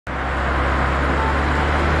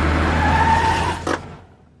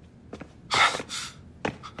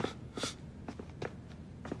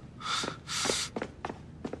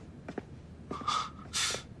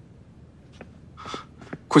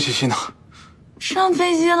兮兮呢？上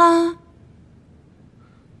飞机啦？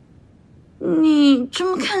你这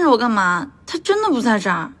么看着我干嘛？他真的不在这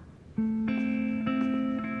儿。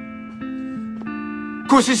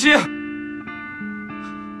顾兮兮，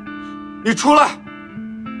你出来！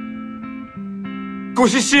顾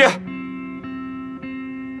兮兮，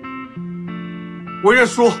我认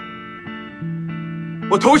输，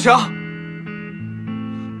我投降。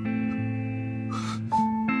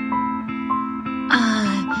哎，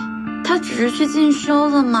他只是去进修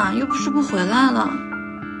了嘛，又不是不回来了。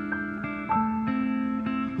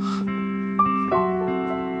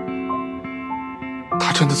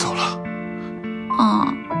他真的走了。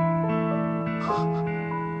嗯。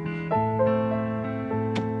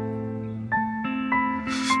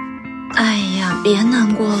哎呀，别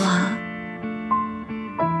难过了。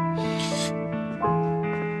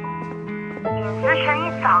尹思宸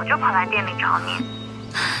一早就跑来店里找你。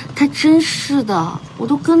他真是的，我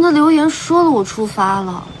都跟他留言说了我出发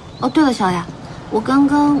了。哦，对了，小雅，我刚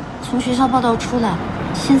刚从学校报到出来，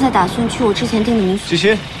现在打算去我之前订的民宿。兮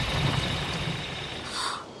兮，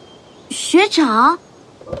学长，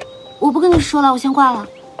我不跟你说了，我先挂了。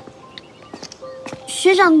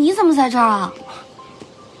学长，你怎么在这儿啊？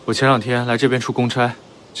我前2天来这边出公差，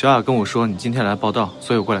小雅跟我说你今天来报道，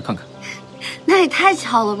所以我过来看看。那也太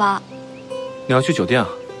巧了吧！你要去酒店啊？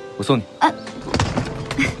我送你。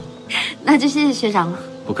那就谢谢学长了。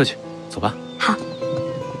不客气，走吧。好。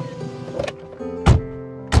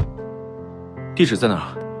地址在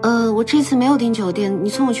哪儿？我这次没有订酒店，你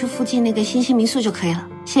送我去附近那个新兴民宿就可以了。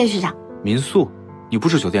谢谢学长。民宿？你不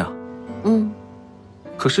住酒店啊？嗯。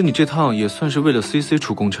可是你这趟也算是为了 CC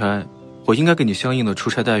出公差，我应该给你相应的出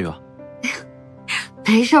差待遇啊。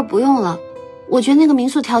没事，不用了。我觉得那个民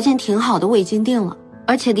宿条件挺好的，我已经订了，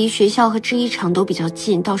而且离学校和制衣厂都比较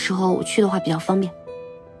近，到时候我去的话比较方便。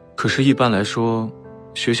可是一般来说，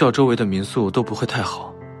学校周围的民宿都不会太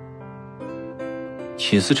好。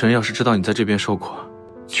尹思宸要是知道你在这边受苦，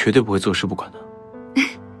绝对不会坐视不管的。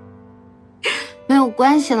没有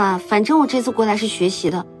关系啦，反正我这次过来是学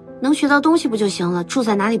习的，能学到东西不就行了，住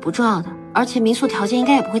在哪里不重要的，而且民宿条件应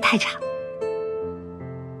该也不会太差。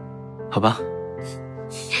好吧，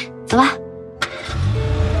走吧。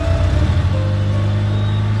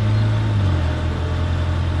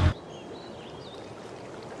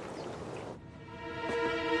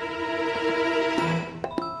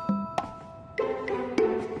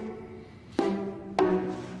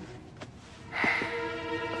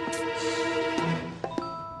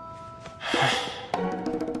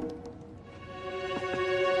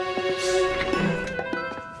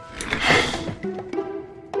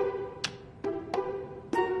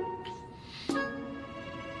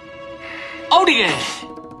奥利给！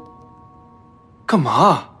干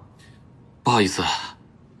嘛？不好意思，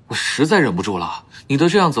我实在忍不住了。你都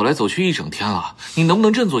这样走来走去一整天了，你能不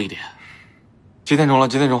能振作一点？几点钟了？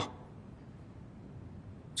几点钟？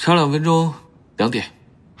差2分钟，2点。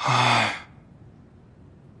唉，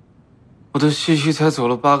我的兮兮才走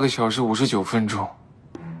了8个小时59分钟，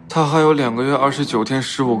他还有2个月29天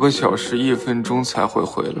15个小时1分钟才会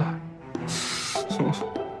回来。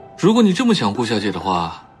如果你这么想顾小姐的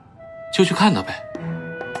话，就去看她呗。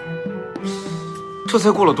这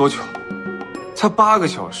才过了多久？才8个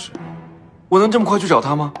小时，我能这么快去找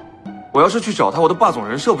他吗？我要是去找他，我的霸总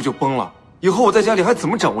人设不就崩了？以后我在家里还怎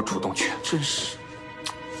么掌握主动权？真是。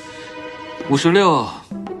56、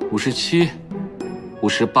57、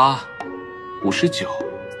58、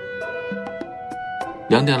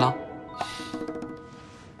59，2点了。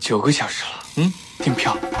9个小时了。订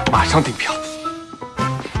票，马上订票。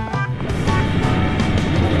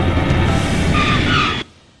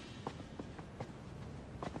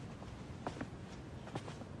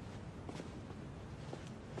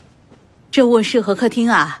这卧室和客厅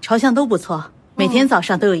啊，朝向都不错，每天早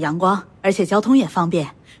上都有阳光，而且交通也方便，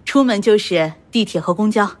出门就是地铁和公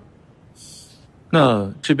交。那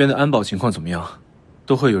这边的安保情况怎么样？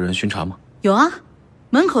都会有人巡查吗？有啊，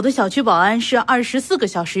门口的小区保安是24个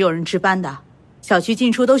小时有人值班的，小区进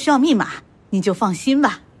出都需要密码，你就放心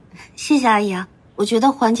吧。谢谢阿姨啊，我觉得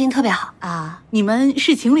环境特别好啊。你们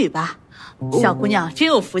是情侣吧？小姑娘真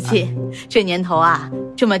有福气，这年头啊，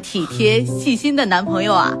这么体贴细心的男朋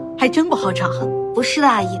友啊，还真不好找。不是的，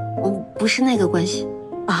阿姨，我不是那个关系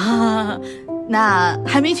啊。那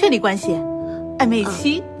还没确立关系，暧昧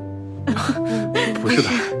期？不是的，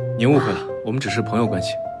您误会了，我们只是朋友关系。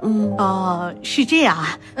是这样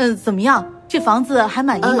啊。怎么样？这房子还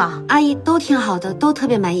满意吗？阿姨都挺好的，都特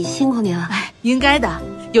别满意，辛苦您了。应该的，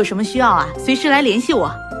有什么需要啊，随时来联系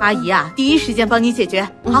我，阿姨啊，第一时间帮你解决。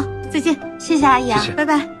好，再见。谢谢阿姨啊，谢谢，拜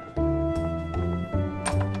拜。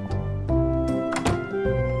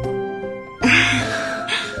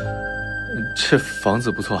这房子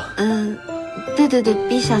不错。对，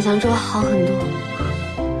比想象中好很多。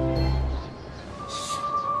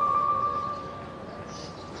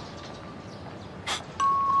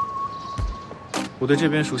我对这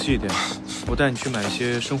边熟悉一点，我带你去买一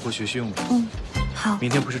些生活学习用品。好。明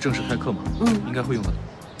天不是正式开课吗？应该会用到的。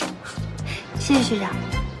谢谢学长。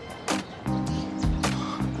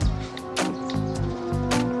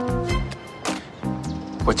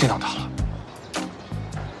我见到他了。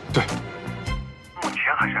对，目前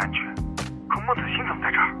还是安全，可莫子欣怎么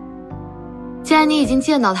在这儿？既然你已经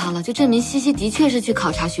见到他了，就证明西西的确是去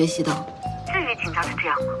考察学习的。至于紧张成这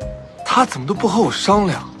样吗？他怎么都不和我商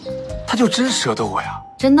量，他就真舍得我呀？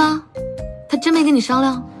真的？他真没跟你商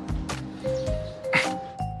量？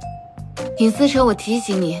尹思成，我提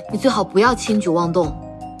醒你，你最好不要轻举妄动。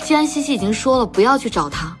既然西西已经说了不要去找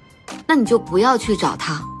他，那你就不要去找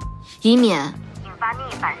他，以免引发逆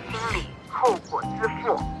反心理，后果自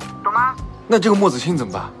负，懂吗？那这个莫子欣怎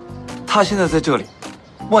么办？他现在在这里，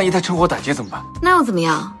万一他趁火打劫怎么办？那又怎么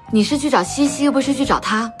样？你是去找西西，又不是去找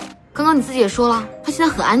他。刚刚你自己也说了，他现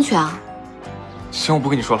在很安全啊。行，我不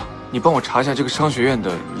跟你说了，你帮我查一下这个商学院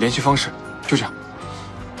的联系方式，就这样。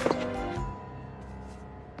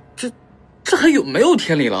这还有没有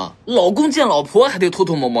天理了？老公见老婆还得偷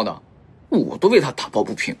偷摸摸的，我都为他打抱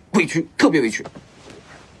不平，委屈，特别委屈。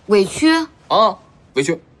委屈啊，委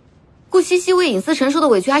屈。顾西西为尹思成受的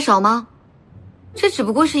委屈还少吗？这只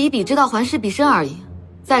不过是以彼之道还施彼身而已。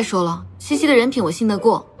再说了，西西的人品我信得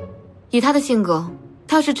过，以她的性格，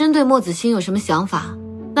她要是针对莫子欣有什么想法，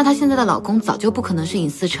那她现在的老公早就不可能是尹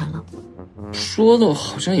思成了。说的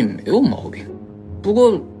好像也没有毛病，不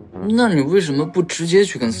过，那你为什么不直接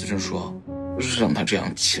去跟思成说？让他这样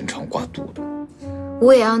牵肠挂肚的，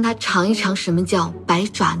我也要让他尝一尝什么叫百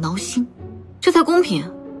爪挠心，这才公平。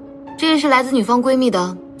这也是来自女方闺蜜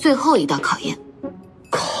的最后一道考验。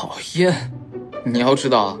考验？你要知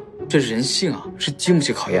道啊，这人性啊是经不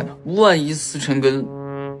起考验的。万一思成跟……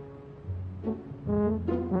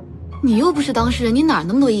你又不是当事人，你哪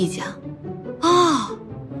那么多意见啊？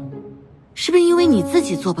是不是因为你自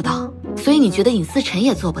己做不到，所以你觉得尹思成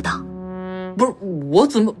也做不到？不是，我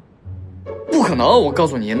怎么？不可能！我告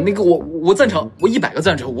诉你，那个我赞成，我100个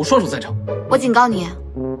赞成，我双手赞成。我警告你，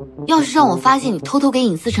要是让我发现你偷偷给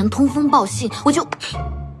尹思成通风报信，我就……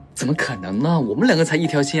怎么可能呢？我们两个才一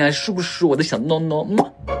条心啊，是不是我的小孬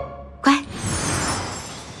孬？乖。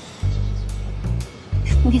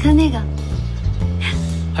你看那个，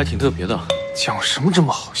还挺特别的。讲什么这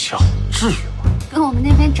么好笑？至于吗？跟我们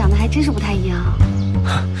那边长得还真是不太一样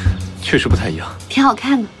啊。确实不太一样，挺好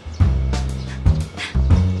看的。